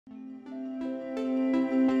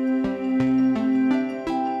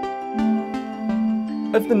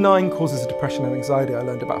Of the 9 causes of depression and anxiety I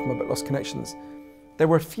learned about from my book Lost Connections, there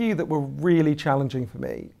were a few that were really challenging for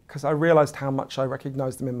me because I realised how much I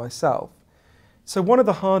recognised them in myself. So one of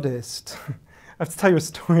the hardest, I have to tell you a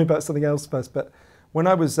story about something else first, but when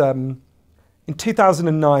I was in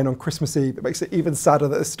 2009 on Christmas Eve, it makes it even sadder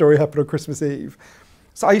that this story happened on Christmas Eve.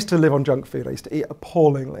 So I used to live on junk food, I used to eat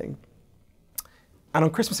appallingly. And on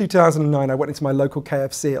Christmas Eve 2009, I went into my local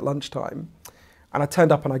KFC at lunchtime. And I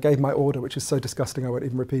turned up and I gave my order, which was so disgusting I won't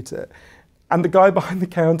even repeat it. And the guy behind the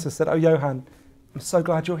counter said, "Oh, Johann, I'm so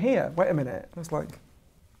glad you're here. Wait a minute." I was like,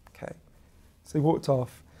 okay. So he walked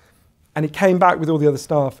off and he came back with all the other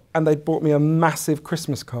staff and they'd bought me a massive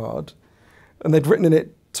Christmas card and they'd written in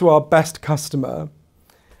it, "To our best customer."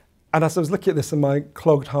 And as I was looking at this and my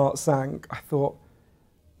clogged heart sank, I thought,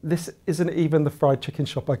 this isn't even the fried chicken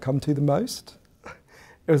shop I come to the most.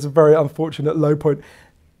 It was a very unfortunate low point.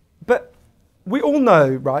 But we all know,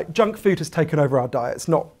 right, junk food has taken over our diets,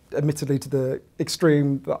 not admittedly to the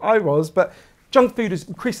extreme that I was, but junk food is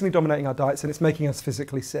increasingly dominating our diets and it's making us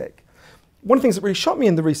physically sick. One of the things that really shocked me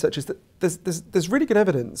in the research is that there's really good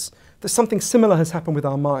evidence that something similar has happened with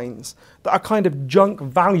our minds, that our kind of junk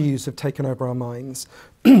values have taken over our minds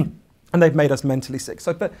and they've made us mentally sick.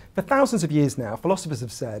 So for thousands of years now, philosophers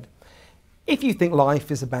have said, if you think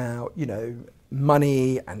life is about,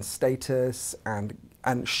 money and status and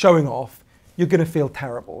showing off, you're going to feel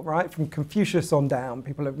terrible, right? From Confucius on down,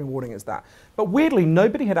 people have been warning us that. But weirdly,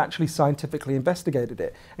 nobody had actually scientifically investigated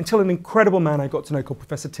it until an incredible man I got to know called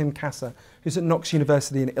Professor Tim Kasser, who's at Knox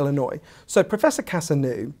University in Illinois. So Professor Kasser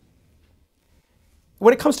knew,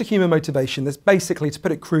 when it comes to human motivation, there's basically, to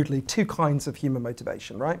put it crudely, 2 kinds of human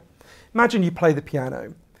motivation, right? Imagine you play the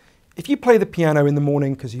piano. If you play the piano in the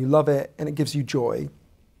morning because you love it and it gives you joy,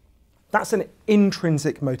 that's an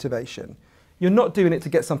intrinsic motivation. You're not doing it to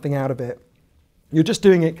get something out of it. You're just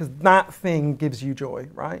doing it because that thing gives you joy,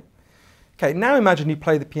 right? Okay, now imagine you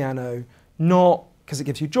play the piano not because it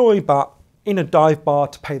gives you joy, but in a dive bar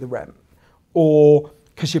to pay the rent, or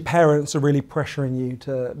because your parents are really pressuring you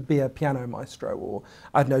to be a piano maestro, or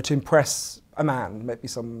I don't know, to impress a man, maybe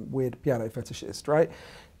some weird piano fetishist, right?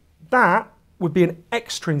 That would be an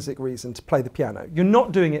extrinsic reason to play the piano. You're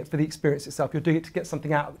not doing it for the experience itself, you're doing it to get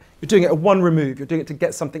something out. You're doing it at one remove, you're doing it to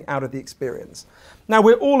get something out of the experience. Now,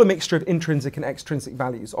 we're all a mixture of intrinsic and extrinsic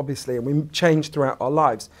values, obviously, and we change throughout our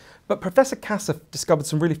lives. But Professor Kasser discovered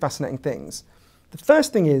some really fascinating things. The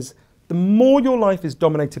first thing is, the more your life is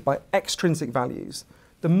dominated by extrinsic values,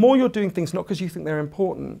 the more you're doing things not because you think they're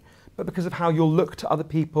important, but because of how you'll look to other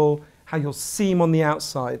people, how you'll seem on the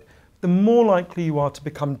outside, the more likely you are to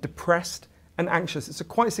become depressed and anxious. It's a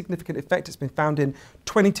quite significant effect. It's been found in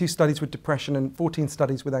 22 studies with depression and 14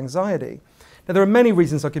 studies with anxiety. Now, there are many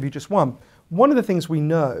reasons. I'll give you just one. One of the things we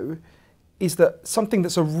know is that something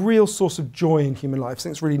that's a real source of joy in human life,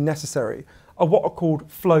 something that's really necessary, are what are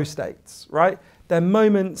called flow states, right? They're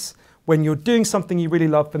moments when you're doing something you really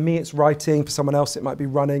love. For me, it's writing. For someone else, it might be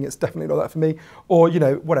running. It's definitely not that for me. Or,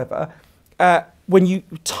 whatever. When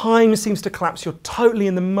time seems to collapse, you're totally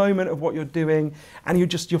in the moment of what you're doing and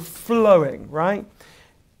you're flowing, right?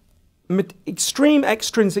 Extreme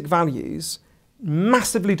extrinsic values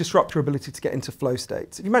massively disrupt your ability to get into flow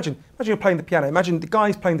states. If you imagine you're playing the piano. Imagine the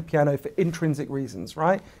guy's playing the piano for intrinsic reasons,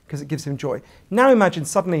 right? Because it gives him joy. Now imagine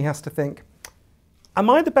suddenly he has to think, am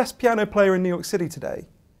I the best piano player in New York City today?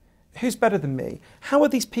 Who's better than me? How are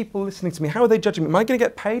these people listening to me? How are they judging me? Am I going to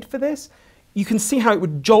get paid for this? You can see how it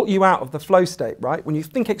would jolt you out of the flow state, right? When you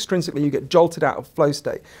think extrinsically, you get jolted out of flow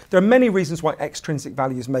state. There are many reasons why extrinsic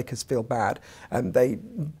values make us feel bad. They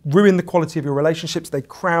ruin the quality of your relationships. They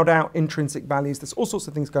crowd out intrinsic values. There's all sorts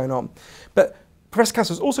of things going on. But Professor Kasser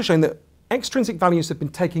has also shown that extrinsic values have been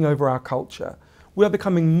taking over our culture. We are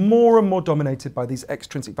becoming more and more dominated by these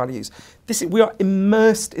extrinsic values. We are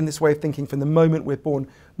immersed in this way of thinking from the moment we're born.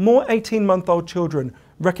 More 18-month-old children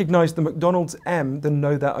recognize the McDonald's M than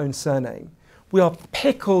know their own surname. We are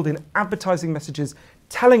pickled in advertising messages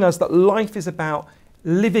telling us that life is about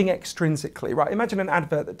living extrinsically, right? Imagine an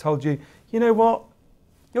advert that told you, you know what?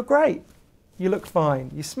 You're great. You look fine.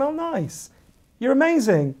 You smell nice. You're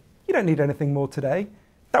amazing. You don't need anything more today.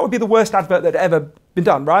 That would be the worst advert that had ever been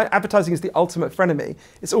done, right? Advertising is the ultimate frenemy.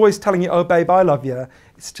 It's always telling you, oh, babe, I love you.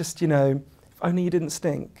 It's just, if only you didn't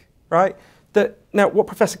stink, right? Now, what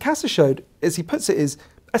Professor Kasser showed, as he puts it, is,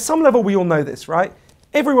 at some level, we all know this, right?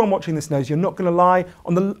 Everyone watching this knows you're not going to lie.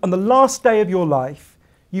 On the last day of your life,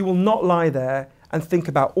 you will not lie there and think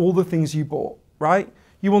about all the things you bought, right?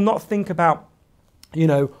 You will not think about,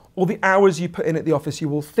 all the hours you put in at the office, you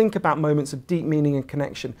will think about moments of deep meaning and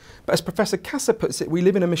connection. But as Professor Kasser puts it, we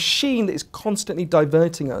live in a machine that is constantly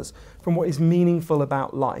diverting us from what is meaningful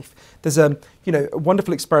about life. There's a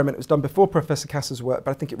wonderful experiment that was done before Professor Kasser's work,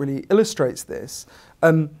 but I think it really illustrates this.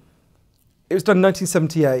 It was done in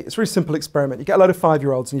 1978. It's a very simple experiment. You get a load of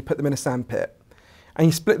 5-year-olds and you put them in a sandpit and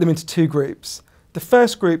you split them into 2 groups. The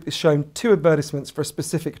first group is shown 2 advertisements for a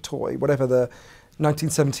specific toy, whatever the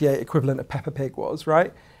 1978 equivalent of Peppa Pig was,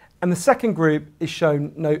 right? And the second group is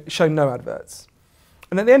shown no adverts.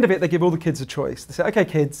 And at the end of it, they give all the kids a choice. They say, okay,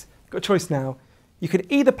 kids, you've got a choice now. You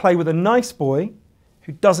can either play with a nice boy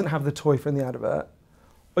who doesn't have the toy from the advert,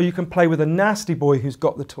 or you can play with a nasty boy who's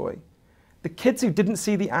got the toy. The kids who didn't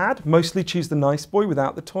see the ad mostly choose the nice boy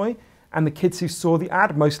without the toy, and the kids who saw the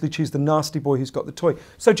ad mostly choose the nasty boy who's got the toy.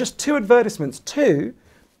 So just 2 advertisements, 2,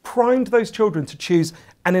 primed those children to choose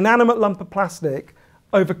an inanimate lump of plastic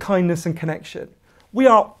over kindness and connection. We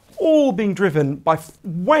are all being driven by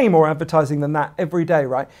way more advertising than that every day,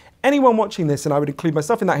 right? Anyone watching this, and I would include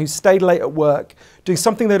myself in that, who stayed late at work, doing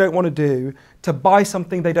something they don't want to do, to buy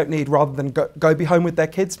something they don't need rather than go be home with their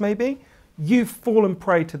kids maybe, you've fallen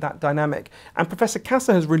prey to that dynamic. And Professor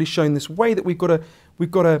Kasser has really shown this way that we've got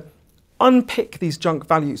to unpick these junk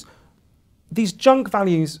values. These junk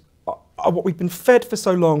values are what we've been fed for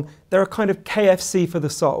so long. They're a kind of KFC for the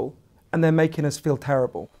soul, and they're making us feel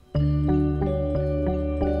terrible.